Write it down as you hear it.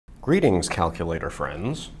Greetings, calculator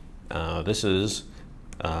friends. This is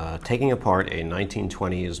taking apart a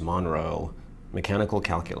 1920s Monroe mechanical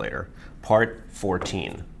calculator, part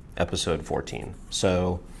 14, episode 14.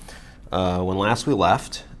 So when last we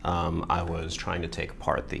left, I was trying to take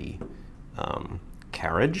apart the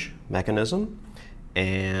carriage mechanism,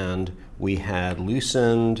 and we had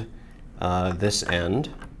loosened this end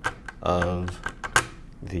of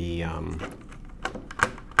the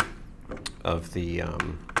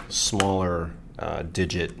smaller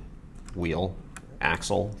digit wheel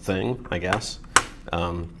axle thing, I guess.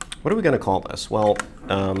 What are we going to call this? Well,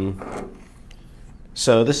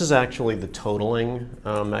 so this is actually the totaling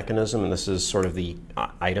mechanism, and this is sort of the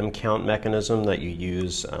item count mechanism that you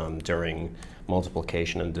use during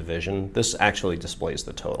multiplication and division. This actually displays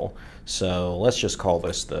the total. So let's just call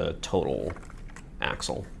this the total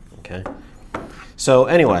axle, okay? So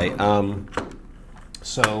anyway,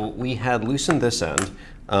 so we had loosened this end,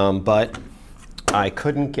 but I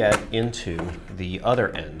couldn't get into the other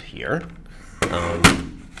end here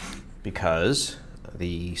because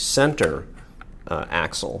the center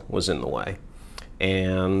axle was in the way.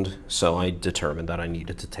 And so I determined that I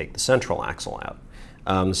needed to take the central axle out.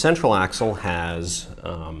 The central axle has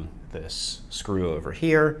this screw over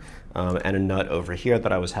here and a nut over here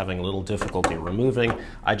that I was having a little difficulty removing.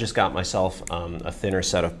 I just got myself a thinner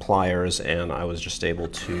set of pliers, and I was just able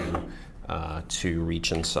to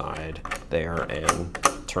reach inside there and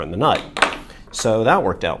turn the nut. So that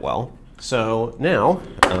worked out well. So now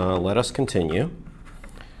let us continue.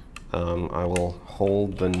 I will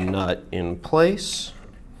hold the nut in place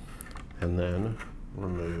and then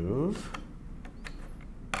remove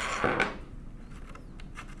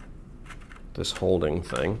this holding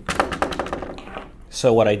thing.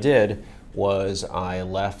 So what I did was I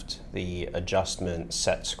left the adjustment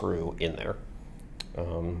set screw in there.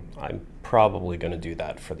 I'm probably going to do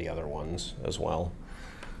that for the other ones as well.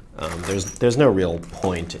 There's no real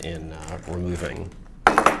point in removing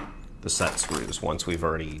the set screws once we've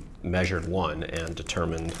already measured one and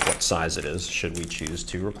determined what size it is, should we choose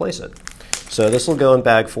to replace it. So this will go in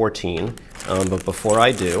bag 14, but before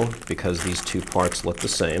I do, because these two parts look the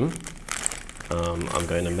same, I'm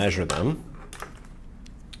going to measure them.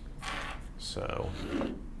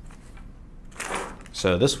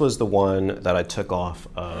 So this was the one that I took off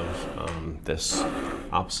of this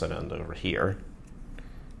opposite end over here,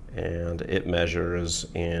 and it measures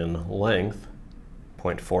in length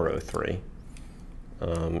 0.403.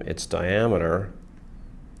 Its diameter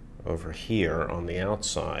over here on the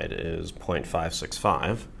outside is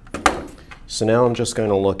 0.565. So now I'm just going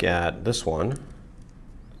to look at this one.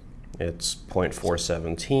 It's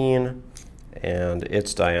 0.417, and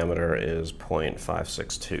its diameter is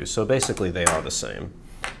 0.562. So basically they are the same.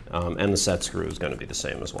 And the set screw is going to be the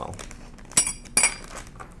same as well.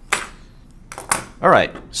 All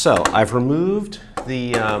right, so I've removed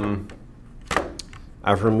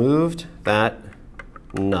that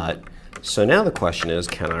nut. So now the question is,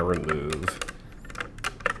 can I remove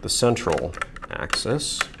the central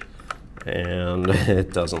axis? And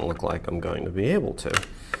it doesn't look like I'm going to be able to.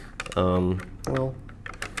 Well,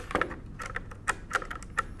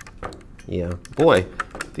 yeah, boy,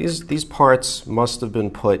 these parts must have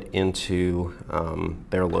been put into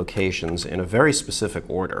their locations in a very specific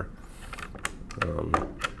order.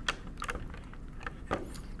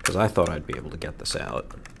 Because I thought I'd be able to get this out,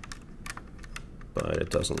 but it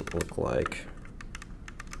doesn't look like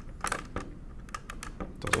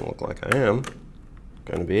I am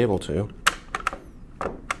going to be able to.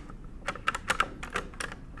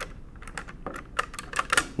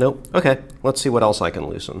 Nope. Okay, let's see what else I can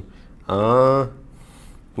loosen.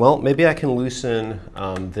 Well, maybe I can loosen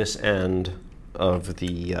this end of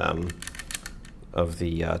the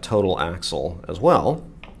total axle as well,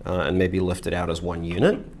 and maybe lift it out as one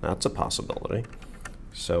unit. That's a possibility.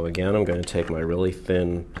 So again, I'm going to take my really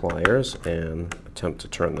thin pliers and attempt to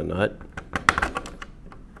turn the nut.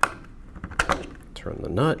 Turn the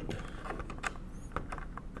nut.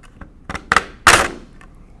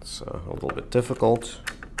 It's a little bit difficult,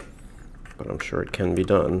 but I'm sure it can be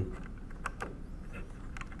done.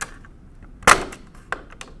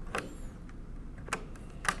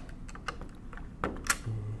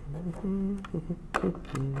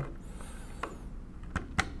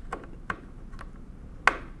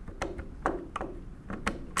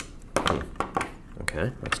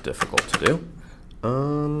 Okay, that's difficult to do.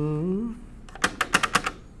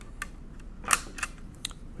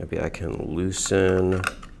 Maybe I can loosen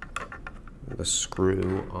the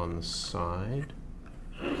screw on the side.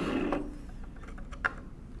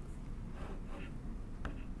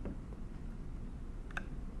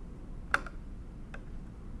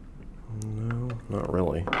 not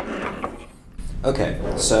really. Okay,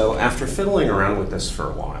 so after fiddling around with this for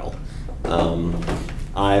a while,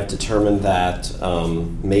 I've determined that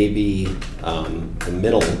maybe the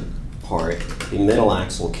middle part, the middle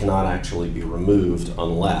axle, cannot actually be removed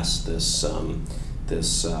unless this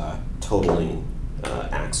totaling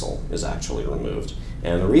axle is actually removed.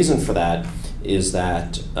 And the reason for that is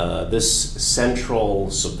that this central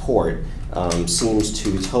support seems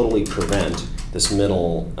to totally prevent this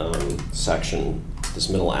middle section, this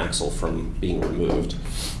middle axle, from being removed.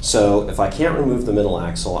 So if I can't remove the middle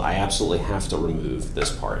axle, I absolutely have to remove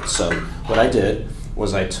this part. So what I did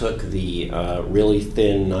was I took the really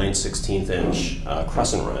thin 9/16 inch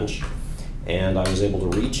crescent wrench, and I was able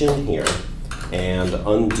to reach in here and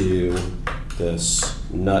undo this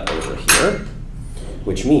nut over here,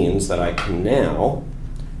 which means that I can now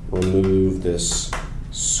remove this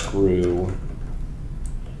screw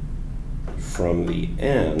from the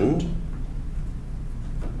end.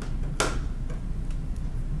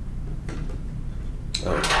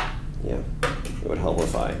 Oh, yeah, it would help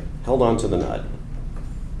if I held on to the nut.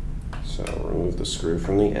 So remove the screw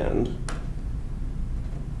from the end.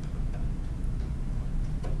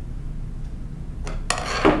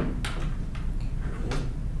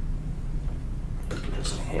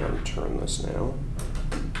 Just hand turn this now.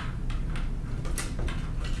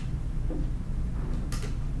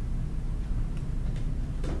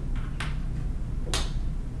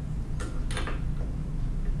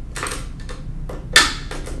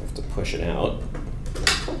 Push it out.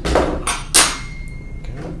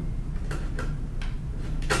 Okay.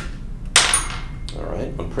 All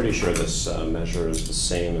right, I'm pretty sure this measure is the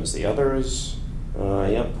same as the others.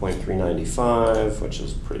 Yep, 0.395, which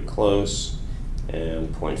is pretty close,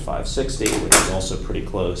 and 0.560, which is also pretty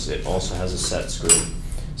close. It also has a set screw,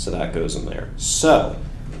 so that goes in there. So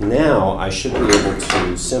now I should be able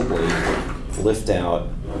to simply lift out,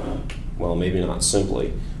 well, maybe not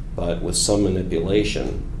simply, but with some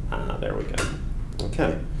manipulation. There we go.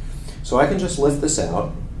 Okay, so I can just lift this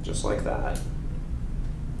out, just like that.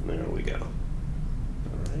 There we go.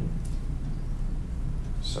 All right.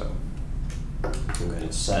 So I'm going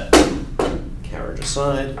to set carriage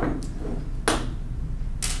aside.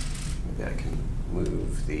 Maybe I can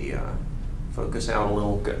move the focus out a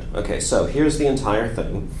little. Good. Okay, so here's the entire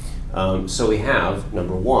thing. So we have,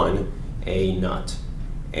 number one, a nut,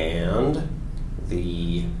 and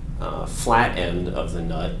the flat end of the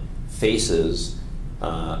nut faces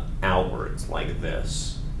outwards like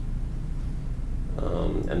this,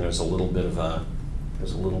 and there's a little bit of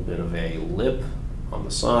a lip on the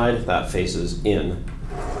side that faces in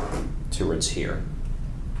towards here,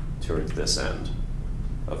 towards this end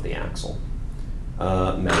of the axle.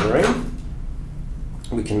 Measuring,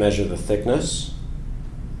 we can measure the thickness,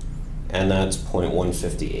 and that's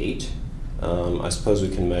 0.158. I suppose we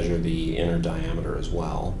can measure the inner diameter as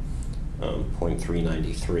well.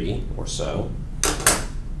 0.393 or so.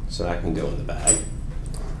 So that can go in the bag.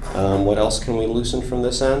 What else can we loosen from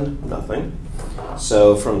this end? Nothing.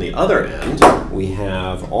 So from the other end, we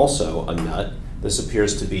have also a nut. This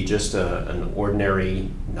appears to be just an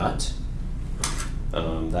ordinary nut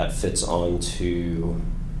that fits onto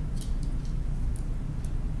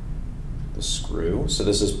the screw. So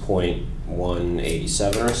this is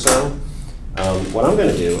 0.187 or so. What I'm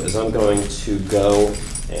going to do is I'm going to go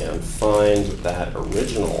and find that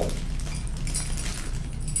original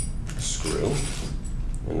screw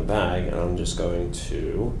in the bag, and I'm just going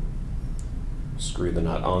to screw the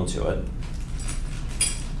nut onto it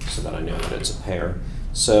so that I know that it's a pair.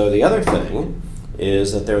 So the other thing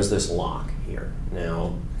is that there's this lock here.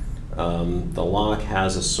 Now, the lock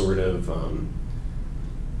has a sort of, all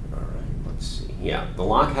right, let's see. Yeah, the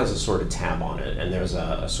lock has a sort of tab on it, and there's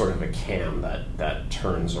a sort of a cam that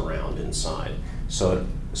turns around inside. So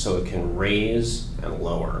it can raise and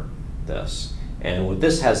lower this. And what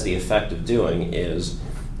this has the effect of doing is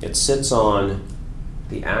it sits on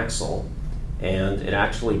the axle, and it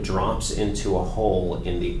actually drops into a hole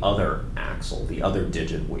in the other axle, the other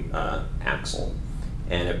digit axle,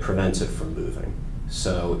 and it prevents it from moving.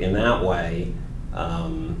 So in that way,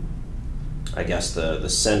 I guess the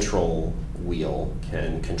central wheel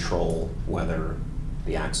can control whether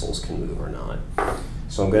the axles can move or not.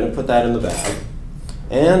 So I'm going to put that in the bag.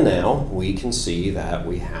 And now we can see that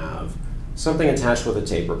we have something attached with a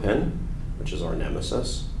taper pin, which is our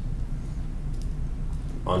nemesis,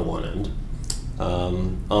 on one end.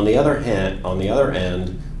 On the other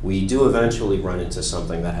end, we do eventually run into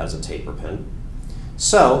something that has a taper pin.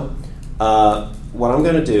 So what I'm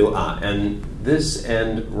going to do, and this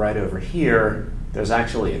end right over here, there's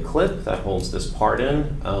actually a clip that holds this part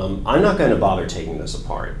in. I'm not going to bother taking this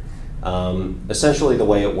apart. Essentially the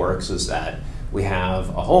way it works is that we have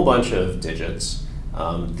a whole bunch of digits.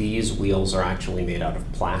 These wheels are actually made out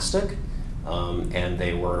of plastic, and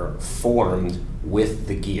they were formed with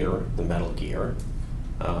the gear, the metal gear.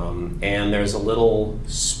 And there's a little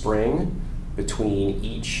spring between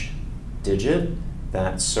each digit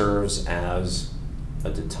that serves as a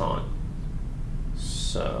detente.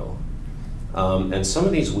 So, and some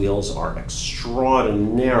of these wheels are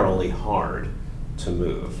extraordinarily hard to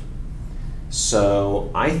move.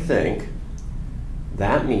 So I think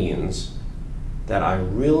that means that I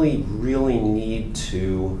really need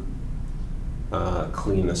to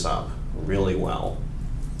clean this up really well.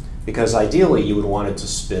 Because ideally you would want it to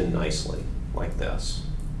spin nicely, like this.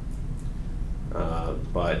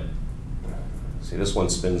 But see, this one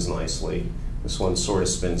spins nicely. This one sort of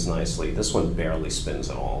spins nicely. This one barely spins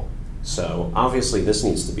at all. So obviously this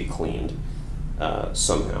needs to be cleaned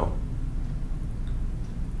somehow.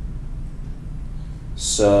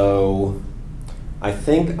 So I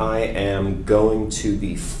think I am going to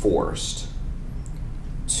be forced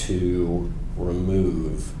to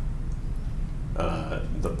remove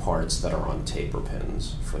the parts that are on taper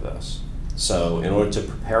pins for this. So in order to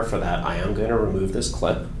prepare for that, I am going to remove this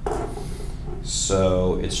clip.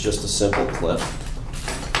 So it's just a simple clip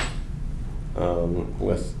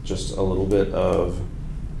with just a little bit of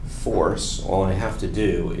force. All I have to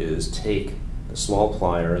do is take the small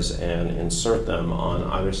pliers and insert them on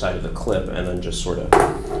either side of the clip and then just sort of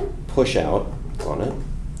push out on it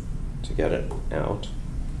to get it out.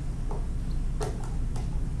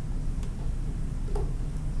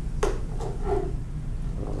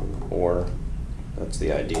 Or that's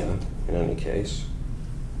the idea in any case.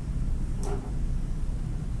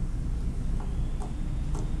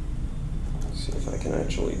 Let's see if I can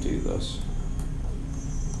actually do this.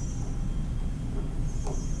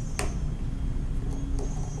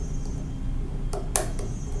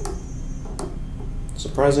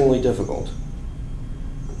 Surprisingly difficult.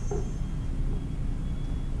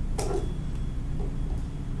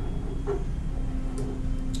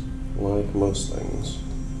 Like most things.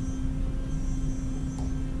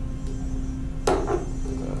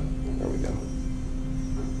 There we go.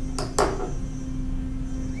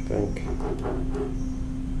 I think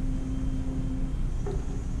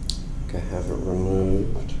I have it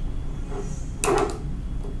removed.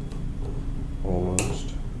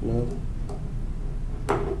 Almost. No.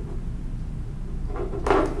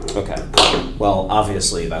 Okay. Well,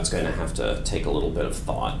 obviously that's going to have to take a little bit of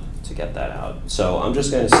thought to get that out. So I'm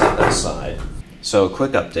just going to set that aside. So a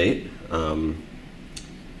quick update.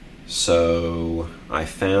 So I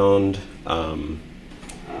found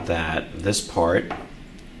that this part,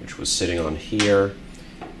 which was sitting on here,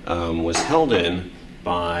 was held in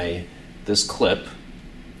by this clip,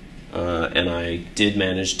 and I did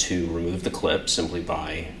manage to remove the clip simply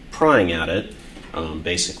by prying at it,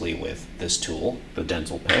 basically with this tool, the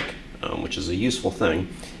dental pick, which is a useful thing.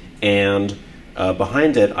 And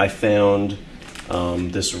behind it I found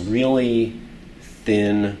this really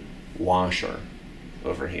thin washer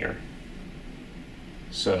over here.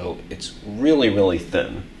 So it's really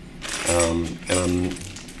thin.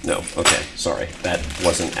 No, okay, sorry, that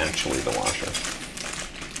wasn't actually the washer.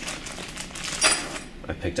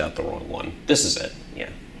 I picked out the wrong one. This is it. Yeah,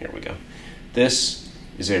 here we go. This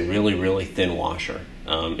is a really thin washer.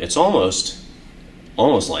 It's almost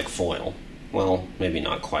like foil. Well, maybe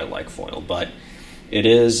not quite like foil, but it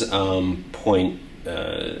is it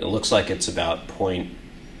looks like it's about point.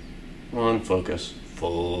 Come on, focus.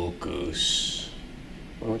 Focus.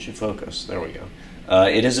 Why don't you focus? There we go.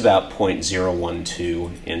 It is about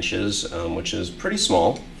 0.012 inches, which is pretty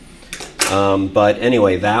small. But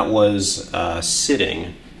anyway, that was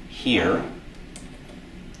sitting here,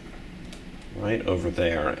 right over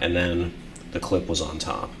there, and then the clip was on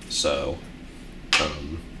top. So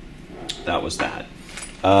that was that.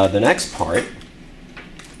 The next part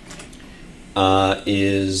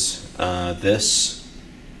is this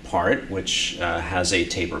part, which has a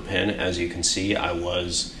taper pin. As you can see, I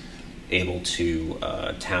was able to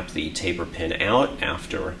tap the taper pin out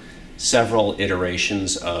after several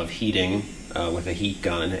iterations of heating with a heat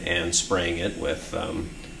gun and spraying it with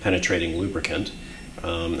penetrating lubricant.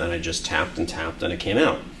 And I just tapped and tapped and it came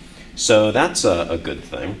out. So that's a good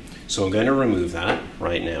thing. So I'm going to remove that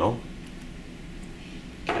right now.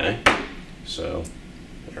 Okay, so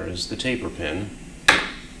there is the taper pin.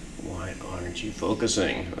 Why aren't you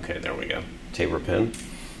focusing? Okay, there we go. Taper pin.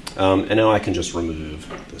 And now I can just remove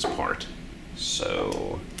this part.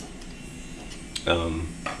 So,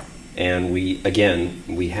 and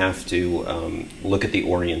we have to look at the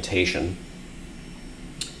orientation.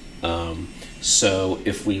 So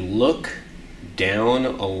if we look down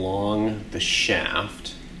along the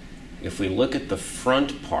shaft, if we look at the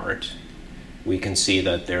front part, we can see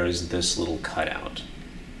that there's this little cutout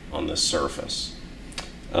on the surface.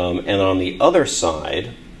 And on the other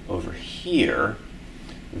side, over here,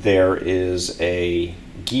 there is a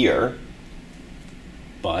gear,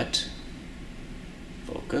 but,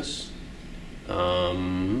 focus,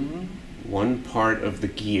 one part of the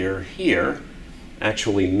gear here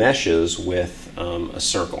actually meshes with a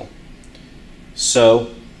circle.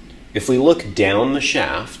 So if we look down the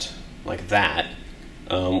shaft like that,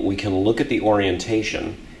 we can look at the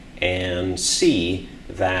orientation and see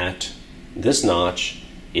that this notch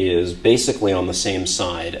is basically on the same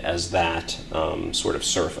side as that sort of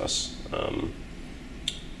surface.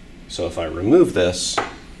 So if I remove this,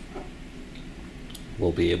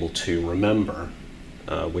 we'll be able to remember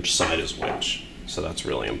which side is which. So that's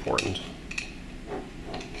really important.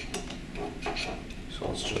 So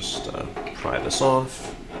let's just pry this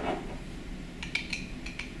off.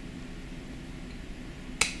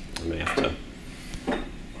 I may have to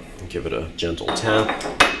give it a gentle tap.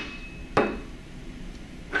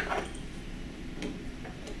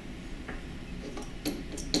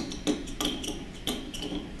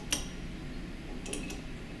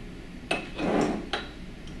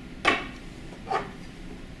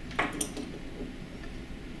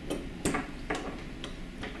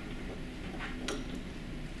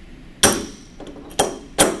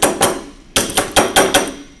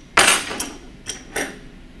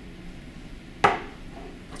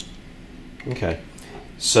 Okay,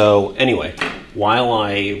 so anyway, while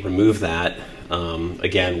I remove that,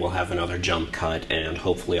 again, we'll have another jump cut, and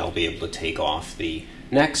hopefully I'll be able to take off the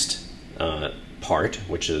next part,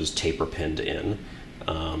 which is taper pinned in,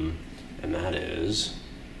 and that is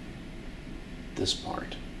this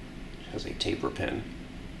part. It has a taper pin.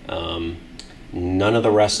 None of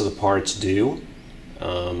the rest of the parts do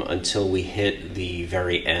until we hit the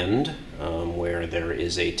very end, where there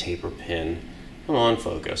is a taper pin. Come on,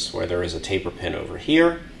 focus. Where there is a taper pin over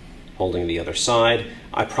here, holding the other side.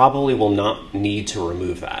 I probably will not need to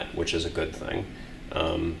remove that, which is a good thing.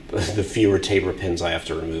 The fewer taper pins I have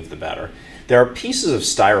to remove, the better. There are pieces of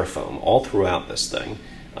styrofoam all throughout this thing,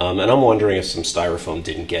 and I'm wondering if some styrofoam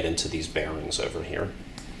didn't get into these bearings over here.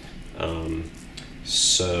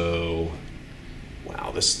 So,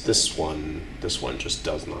 wow, this one just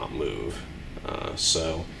does not move. It's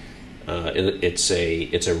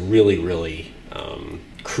a really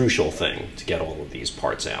crucial thing to get all of these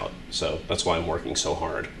parts out. So that's why I'm working so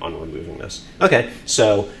hard on removing this. Okay,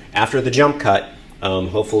 so after the jump cut,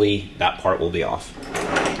 hopefully that part will be off.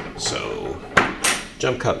 So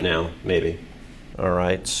jump cut now, maybe. All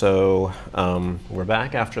right, so we're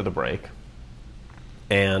back after the break.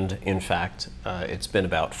 And in fact, it's been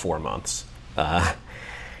about 4 months.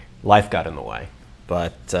 Life got in the way.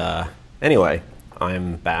 But anyway,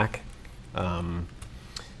 I'm back.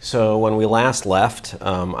 So when we last left,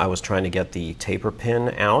 I was trying to get the taper pin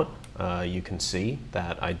out. You can see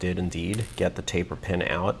that I did indeed get the taper pin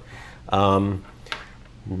out,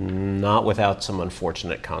 not without some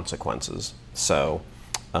unfortunate consequences. So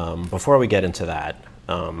before we get into that,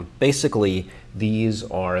 basically these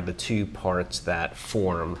are the two parts that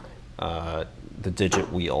form the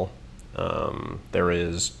digit wheel. There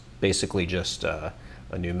is basically just a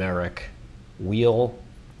numeric wheel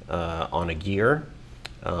on a gear.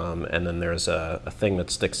 And then there's a thing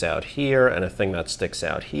that sticks out here and a thing that sticks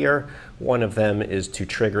out here. One of them is to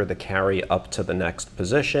trigger the carry up to the next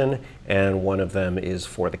position, and one of them is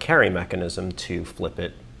for the carry mechanism to flip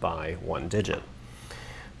it by 1 digit.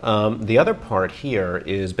 The other part here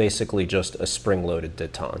is basically just a spring-loaded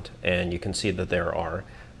detente, and you can see that there are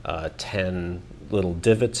 10 little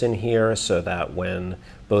divots in here so that when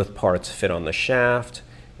both parts fit on the shaft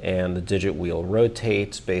and the digit wheel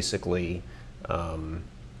rotates, basically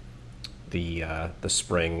the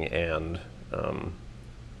spring and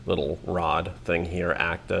little rod thing here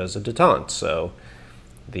act as a detente. So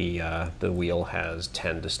the wheel has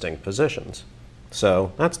 10 distinct positions.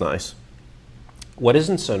 So that's nice. What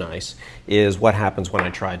isn't so nice is what happened when I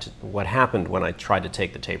tried to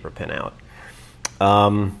take the taper pin out.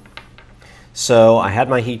 So I had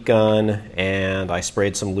my heat gun and I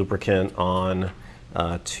sprayed some lubricant on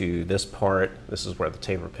to this part. This is where the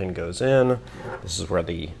taper pin goes in. This is where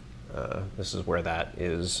that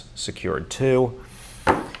is secured to.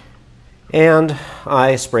 And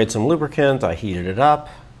I sprayed some lubricant, I heated it up,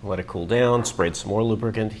 let it cool down, sprayed some more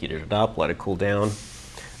lubricant, heated it up, let it cool down.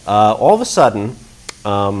 All of a sudden,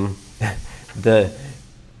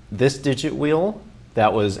 this digit wheel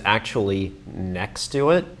that was actually next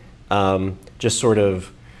to it just sort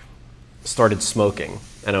of started smoking.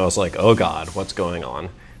 And I was like, oh God, what's going on?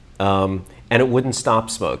 And it wouldn't stop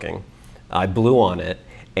smoking. I blew on it,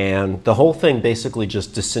 and the whole thing basically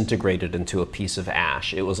just disintegrated into a piece of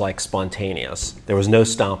ash. It was like spontaneous. There was no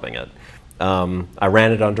stopping it. I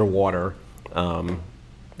ran it underwater.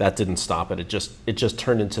 That didn't stop it. It just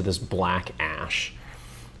turned into this black ash.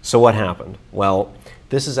 So what happened? Well,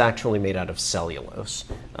 this is actually made out of cellulose,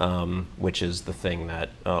 which is the thing that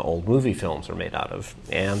old movie films are made out of.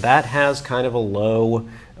 And that has kind of a low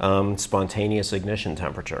spontaneous ignition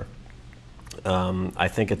temperature. I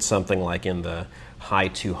think it's something like in the high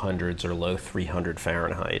 200s or low 300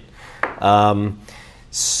 Fahrenheit.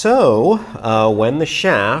 So when the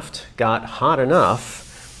shaft got hot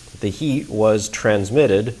enough, the heat was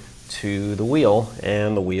transmitted to the wheel,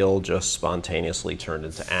 and the wheel just spontaneously turned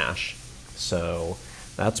into ash. So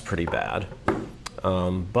that's pretty bad.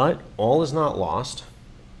 But all is not lost,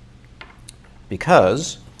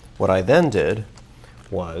 because what I then did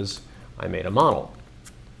was I made a model,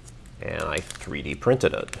 and I 3D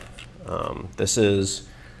printed it. This is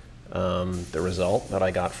the result that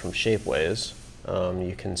I got from Shapeways.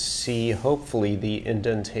 You can see, hopefully, the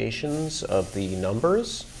indentations of the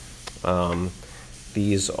numbers.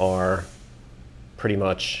 These are pretty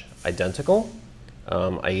much identical.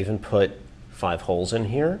 I even put 5 holes in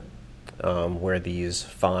here where these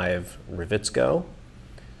 5 rivets go.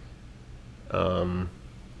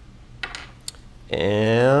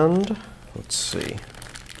 And let's see.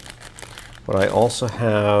 What I also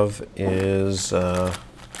have is, let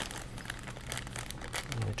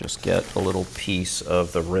me just get a little piece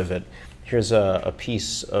of the rivet. Here's a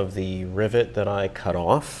piece of the rivet that I cut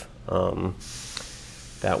off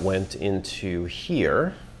that went into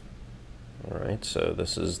here. All right, so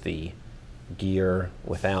this is the gear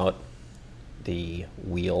without the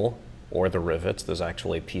wheel or the rivets. There's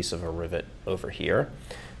actually a piece of a rivet over here.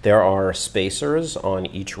 There are spacers on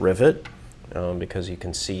each rivet because you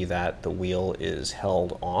can see that the wheel is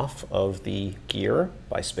held off of the gear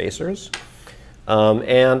by spacers.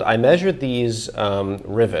 And I measured these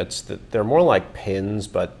rivets. They're more like pins,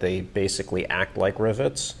 but they basically act like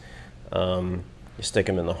rivets. You stick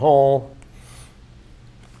them in the hole.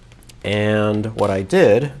 And what I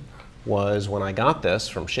did was, when I got this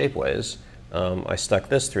from Shapeways, I stuck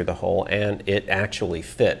this through the hole, and it actually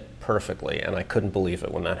fit perfectly, and I couldn't believe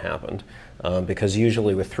it when that happened. Because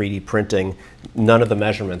usually with 3D printing, none of the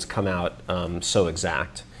measurements come out so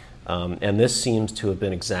exact. And this seems to have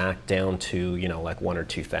been exact down to, like 1 or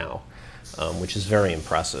 2 thou, which is very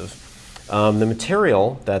impressive. The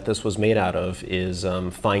material that this was made out of is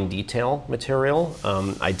fine detail material.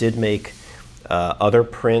 I did make other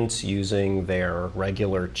prints using their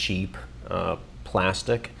regular cheap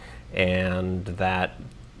plastic, and that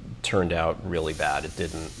turned out really bad. It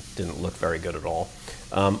didn't look very good at all.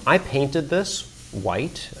 I painted this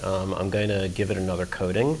white. I'm going to give it another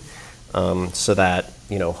coating so that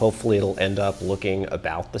hopefully it'll end up looking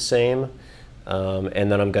about the same.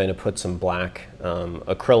 And then I'm going to put some black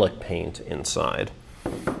acrylic paint inside.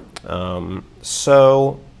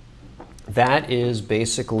 So that is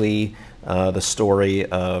basically the story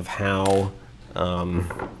of how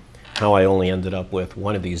I only ended up with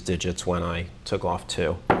 1 of these digits when I took off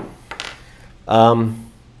 2.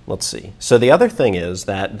 Let's see. So the other thing is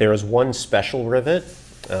that there's one special rivet,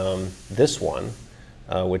 this one,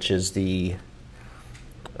 which is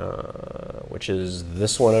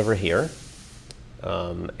this one over here,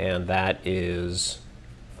 and that is,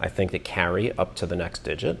 I think, the carry up to the next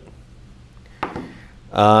digit.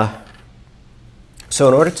 So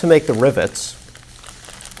in order to make the rivets,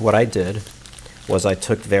 what I did was I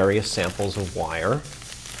took various samples of wire.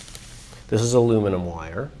 This is aluminum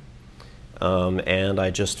wire. And I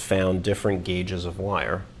just found different gauges of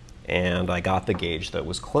wire. And I got the gauge that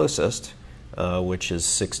was closest, which is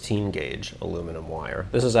 16 gauge aluminum wire.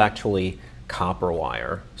 This is actually copper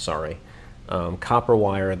wire, sorry. Copper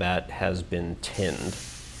wire that has been tinned.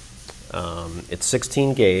 It's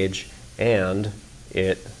 16 gauge, and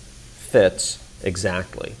it fits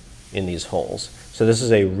exactly in these holes. So this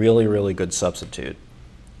is a really, really good substitute.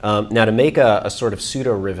 Now, to make a sort of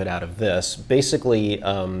pseudo rivet out of this, basically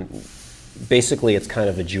it's kind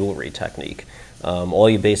of a jewelry technique. All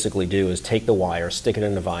you basically do is take the wire, stick it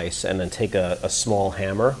in a vise, and then take a small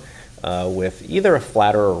hammer with either a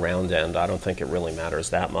flat or a round end. I don't think it really matters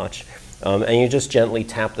that much. And you just gently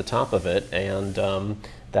tap the top of it, and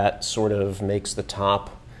that sort of makes the top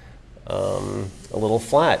a little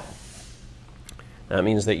flat. That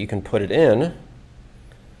means that you can put it in,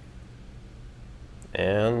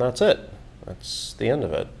 and that's it. That's the end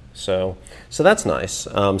of it. So that's nice.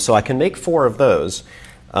 So I can make 4 of those.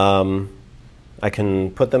 I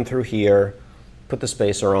can put them through here, put the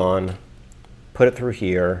spacer on, put it through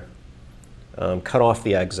here, cut off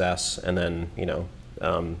the excess, and then, you know,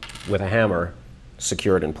 with a hammer,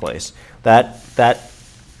 secure it in place. That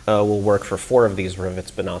will work for 4 of these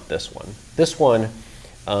rivets, but not this one. This one,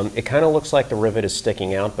 it kind of looks like the rivet is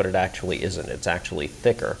sticking out, but it actually isn't. It's actually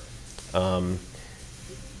thicker.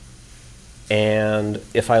 And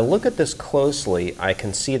if I look at this closely, I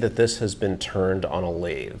can see that this has been turned on a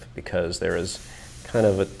lathe because there is kind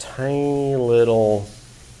of a tiny little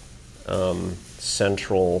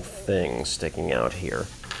central thing sticking out here.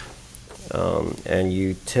 And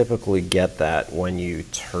you typically get that when you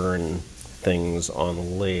turn things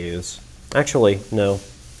on lathes. Actually, no,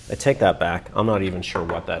 I take that back. I'm not even sure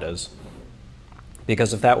what that is.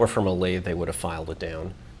 Because if that were from a lathe, they would have filed it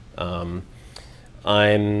down.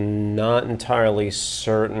 I'm not entirely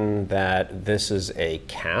certain that this is a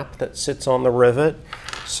cap that sits on the rivet.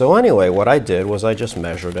 So anyway, what I did was I just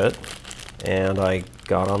measured it, and I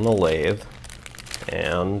got on the lathe,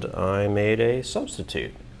 and I made a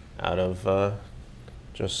substitute out of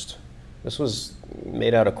this was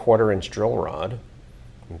made out of 1/4-inch drill rod.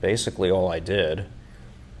 And basically all I did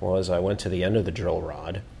was I went to the end of the drill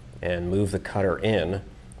rod and moved the cutter in,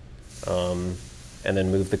 and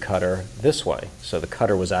then moved the cutter this way. So the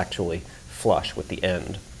cutter was actually flush with the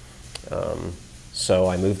end. So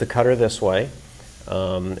I moved the cutter this way,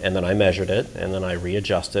 and then I measured it, and then I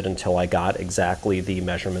readjusted until I got exactly the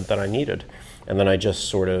measurement that I needed. And then I just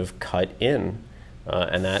sort of cut in,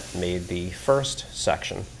 and that made the first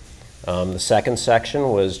section. The second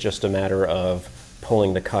section was just a matter of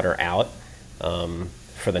pulling the cutter out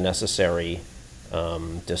for the necessary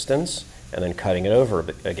distance, and then cutting it over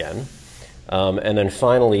again. And then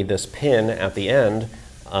finally, this pin at the end,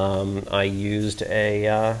 I used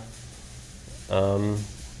a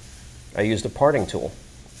parting tool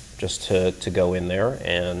just to go in there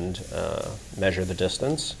and measure the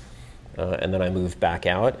distance. And then I moved back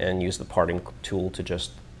out and used the parting tool to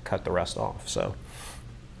just cut the rest off. So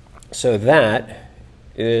that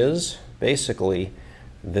is basically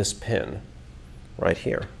this pin right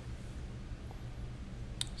here.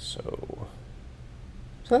 So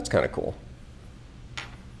that's kind of cool.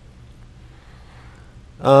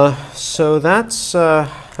 So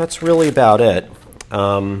that's really about it.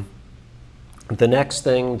 The next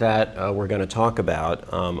thing that we're going to talk about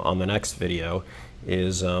on the next video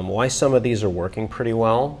is why some of these are working pretty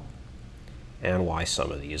well and why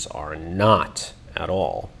some of these are not at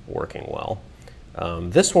all working well.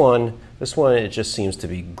 This one, it just seems to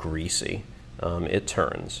be greasy. It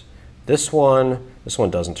turns. This one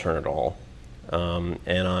doesn't turn at all,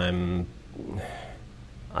 and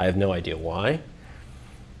I have no idea why.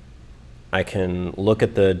 I can look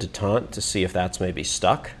at the detente to see if that's maybe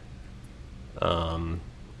stuck.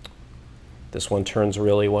 This one turns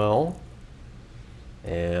really well,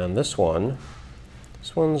 and this one's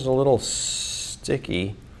a little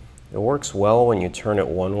sticky. It works well when you turn it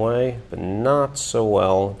one way, but not so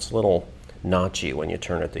well. It's a little notchy when you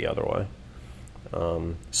turn it the other way.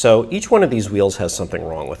 So each one of these wheels has something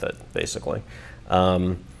wrong with it, basically.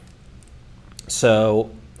 So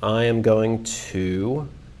I am going to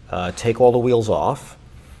take all the wheels off,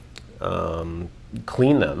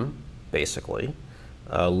 clean them, basically,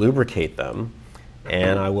 lubricate them,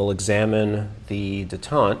 and I will examine the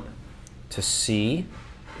detente to see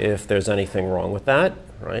if there's anything wrong with that.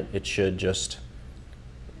 Right? It should just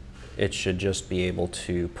be able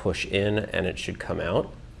to push in, and it should come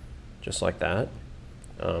out just like that.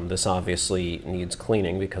 This obviously needs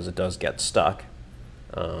cleaning because it does get stuck.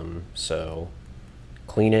 So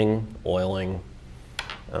cleaning, oiling,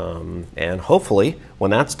 and hopefully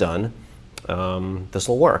when that's done, this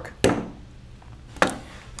will work.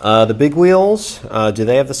 The big wheels, do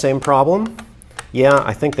they have the same problem? Yeah,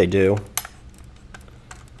 I think they do.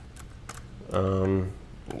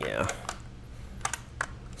 Yeah,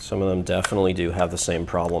 some of them definitely do have the same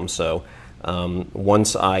problem. So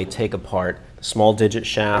once I take apart the small digit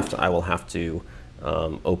shaft, I will have to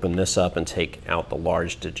open this up and take out the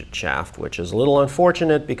large digit shaft, which is a little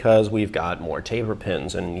unfortunate because we've got more taper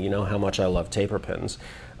pins, and you know how much I love taper pins.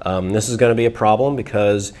 This is going to be a problem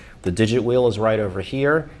because the digit wheel is right over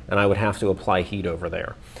here, and I would have to apply heat over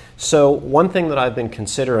there. So one thing that I've been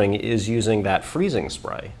considering is using that freezing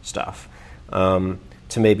spray stuff.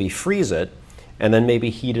 To maybe freeze it and then maybe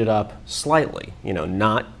heat it up slightly, you know,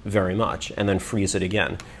 not very much, and then freeze it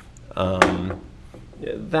again.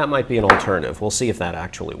 That might be an alternative. We'll see if that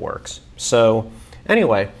actually works. So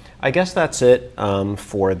anyway, I guess that's it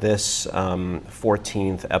for this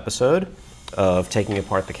 14th episode of Taking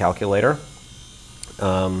Apart the Calculator.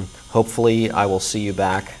 Hopefully I will see you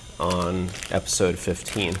back on episode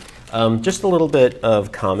 15. Just a little bit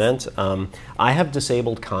of comment. I have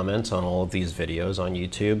disabled comments on all of these videos on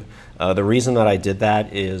YouTube. The reason that I did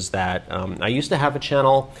that is that I used to have a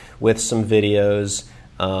channel with some videos,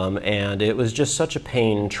 and it was just such a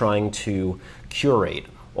pain trying to curate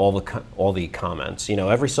all the comments. You know,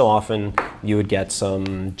 every so often you would get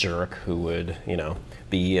some jerk who would, you know,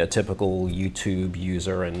 be a typical YouTube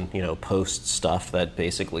user and, you know, post stuff that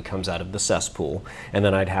basically comes out of the cesspool, and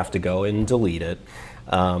then I'd have to go and delete it.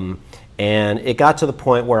 And it got to the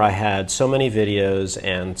point where I had so many videos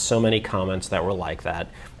and so many comments that were like that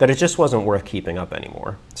it just wasn't worth keeping up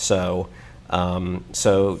anymore. So,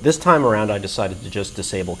 so this time around I decided to just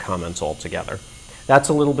disable comments altogether. That's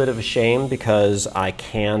a little bit of a shame because I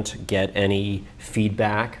can't get any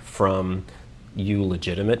feedback from you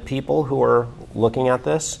legitimate people who are looking at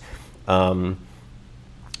this.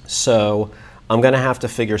 So I'm going to have to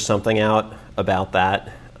figure something out about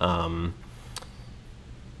that.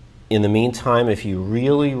 In the meantime, if you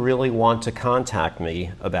really, really want to contact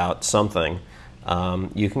me about something,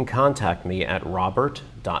 you can contact me at robert.c.baruch,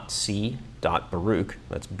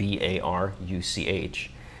 that's B-A-R-U-C-H,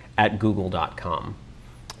 at google.com.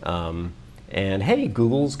 And hey,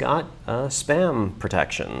 Google's got spam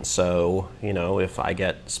protection, so, you know, if I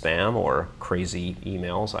get spam or crazy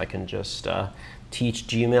emails, I can just teach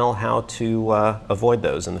Gmail how to avoid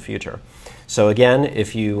those in the future. So again,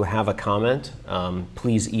 if you have a comment,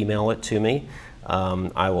 please email it to me.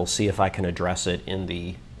 I will see if I can address it in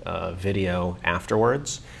the video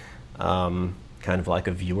afterwards, kind of like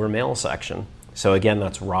a viewer mail section. So again,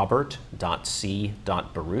 that's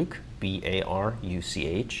robert.c.baruch,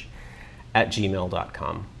 B-A-R-U-C-H, at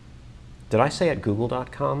gmail.com. Did I say at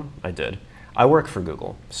google.com? I did. I work for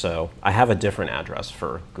Google, so I have a different address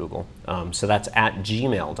for Google. So that's at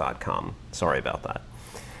gmail.com. Sorry about that.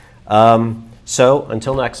 So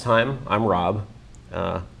until next time, I'm Rob.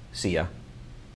 See ya.